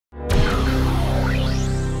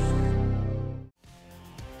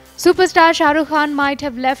Superstar Shah Rukh Khan might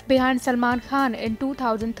have left behind Salman Khan in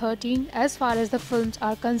 2013 as far as the films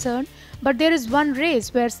are concerned, but there is one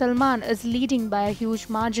race where Salman is leading by a huge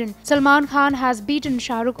margin. Salman Khan has beaten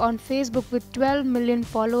Shah Rukh on Facebook with 12 million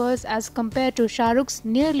followers as compared to Shah Rukh's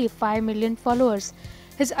nearly 5 million followers.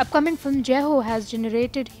 His upcoming film Jai Ho has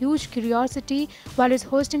generated huge curiosity, while his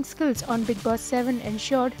hosting skills on Big Boss 7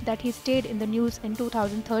 ensured that he stayed in the news in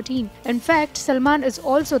 2013. In fact, Salman is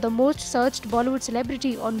also the most searched Bollywood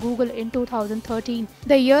celebrity on Google in 2013.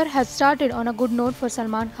 The year has started on a good note for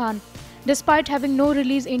Salman Khan. Despite having no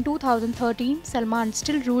release in 2013, Salman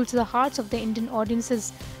still rules the hearts of the Indian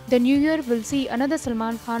audiences. The new year will see another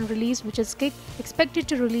Salman Khan release, which is Kick, expected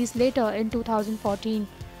to release later in 2014.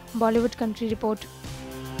 Bollywood Country Report.